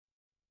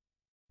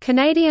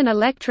Canadian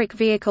Electric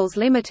Vehicles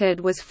Limited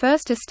was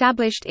first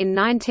established in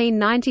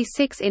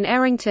 1996 in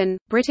Errington,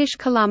 British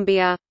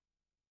Columbia.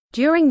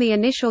 During the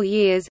initial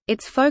years,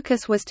 its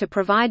focus was to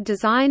provide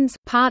designs,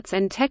 parts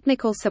and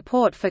technical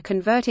support for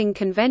converting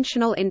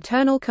conventional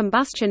internal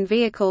combustion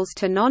vehicles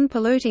to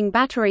non-polluting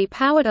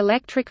battery-powered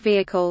electric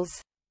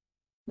vehicles.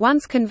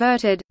 Once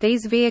converted,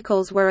 these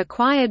vehicles were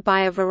acquired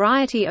by a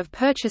variety of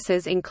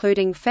purchasers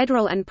including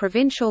federal and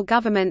provincial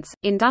governments,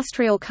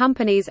 industrial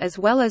companies as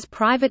well as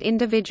private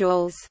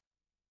individuals.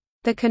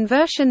 The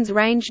conversions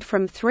ranged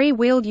from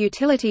three-wheeled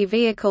utility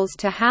vehicles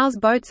to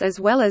houseboats as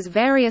well as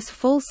various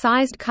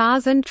full-sized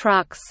cars and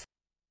trucks.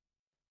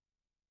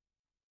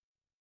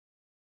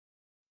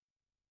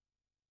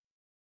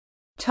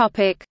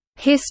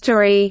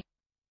 History.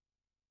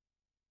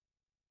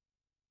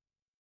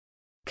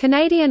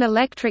 Canadian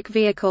Electric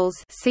Vehicles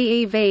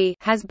 (CEV)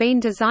 has been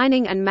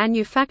designing and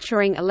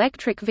manufacturing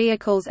electric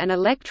vehicles and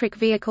electric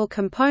vehicle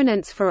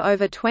components for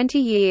over 20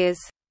 years.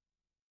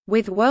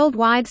 With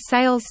worldwide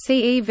sales,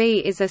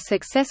 CEV is a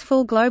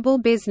successful global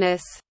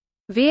business.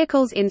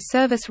 Vehicles in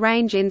service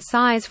range in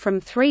size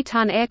from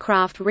 3-ton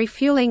aircraft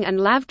refueling and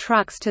LAV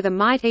trucks to the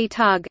Mighty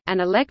Tug, an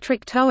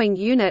electric towing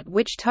unit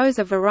which tows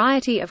a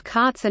variety of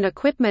carts and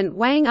equipment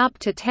weighing up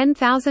to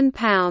 10,000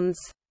 pounds.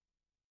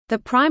 The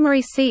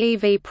primary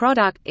CEV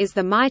product is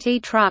the Mighty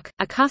Truck,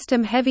 a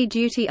custom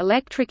heavy-duty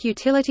electric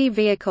utility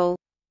vehicle.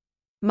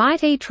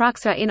 Mighty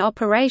trucks are in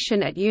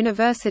operation at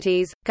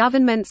universities,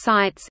 government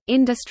sites,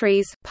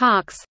 industries,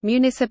 parks,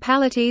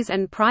 municipalities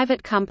and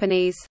private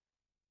companies.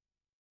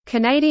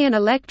 Canadian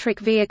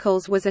Electric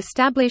Vehicles was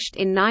established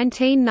in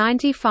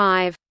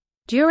 1995.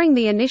 During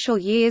the initial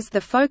years,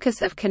 the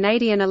focus of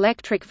Canadian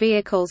Electric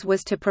Vehicles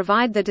was to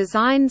provide the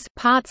designs,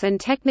 parts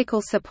and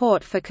technical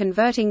support for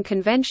converting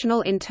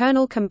conventional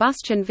internal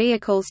combustion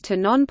vehicles to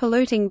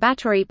non-polluting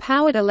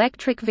battery-powered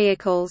electric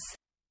vehicles.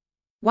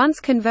 Once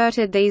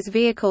converted, these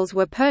vehicles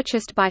were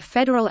purchased by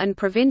federal and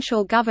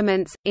provincial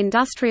governments,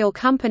 industrial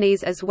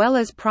companies as well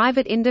as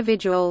private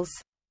individuals.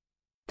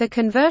 The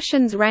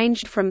conversions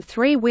ranged from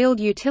three-wheeled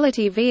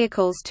utility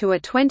vehicles to a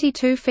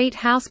 22-feet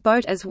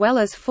houseboat as well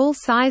as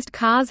full-sized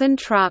cars and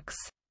trucks.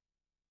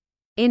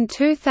 In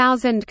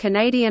 2000,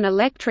 Canadian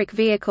Electric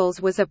Vehicles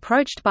was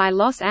approached by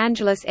Los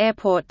Angeles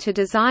Airport to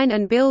design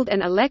and build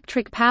an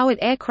electric-powered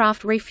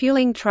aircraft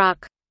refueling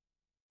truck.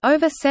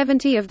 Over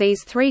 70 of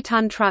these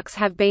 3-ton trucks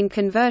have been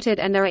converted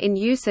and are in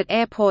use at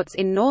airports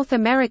in North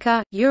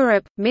America,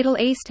 Europe, Middle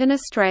East and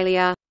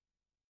Australia.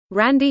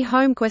 Randy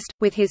Holmquist,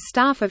 with his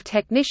staff of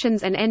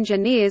technicians and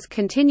engineers,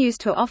 continues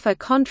to offer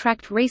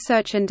contract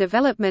research and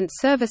development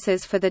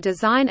services for the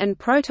design and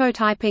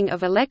prototyping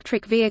of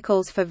electric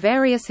vehicles for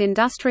various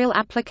industrial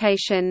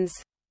applications.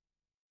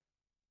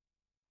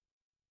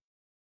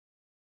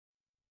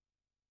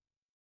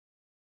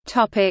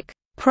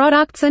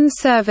 Products and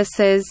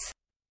services.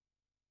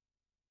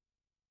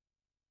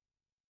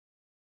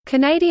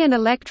 Canadian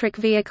Electric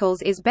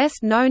Vehicles is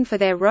best known for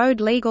their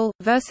road-legal,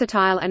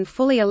 versatile and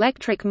fully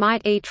electric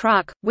Mighty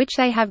truck, which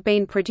they have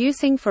been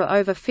producing for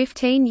over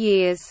 15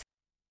 years.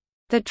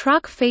 The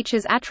truck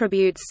features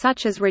attributes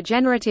such as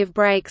regenerative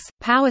brakes,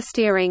 power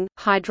steering,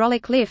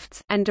 hydraulic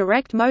lifts, and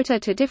direct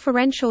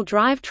motor-to-differential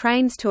drive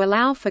trains to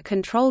allow for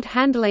controlled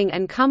handling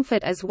and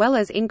comfort as well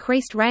as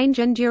increased range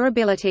and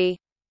durability.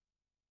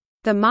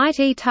 The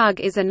Mighty Tug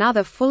is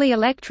another fully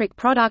electric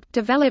product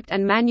developed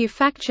and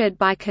manufactured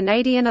by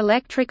Canadian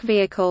Electric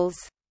Vehicles.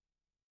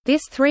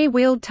 This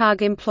three-wheeled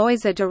tug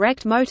employs a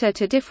direct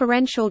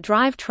motor-to-differential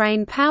drive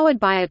train powered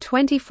by a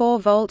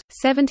 24-volt,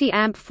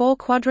 70-amp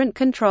 4-quadrant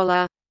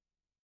controller.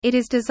 It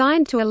is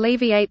designed to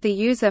alleviate the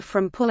user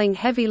from pulling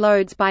heavy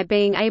loads by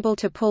being able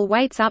to pull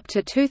weights up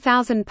to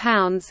 2,000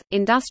 pounds.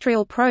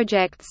 Industrial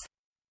projects.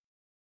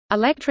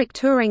 Electric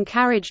touring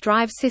carriage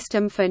drive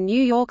system for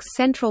New York's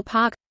Central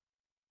Park.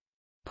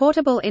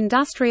 Portable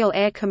industrial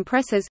air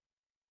compressors.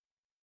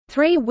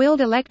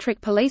 Three-wheeled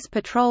electric police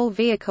patrol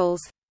vehicles.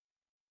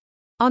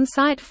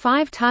 On-site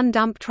 5-ton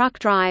dump truck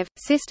drive,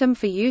 system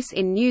for use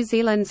in New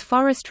Zealand's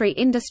forestry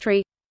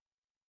industry.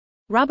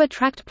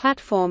 Rubber-tracked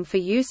platform for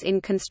use in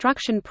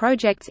construction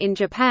projects in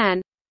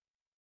Japan.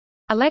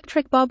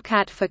 Electric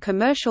bobcat for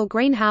commercial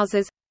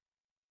greenhouses.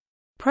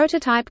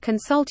 Prototype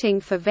consulting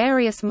for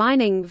various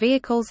mining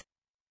vehicles.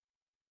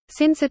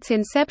 Since its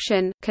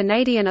inception,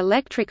 Canadian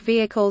Electric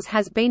Vehicles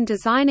has been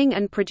designing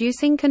and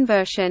producing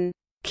conversion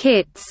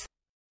kits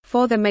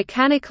for the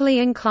mechanically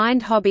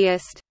inclined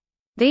hobbyist.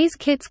 These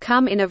kits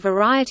come in a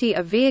variety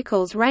of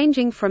vehicles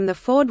ranging from the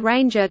Ford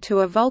Ranger to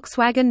a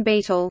Volkswagen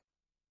Beetle.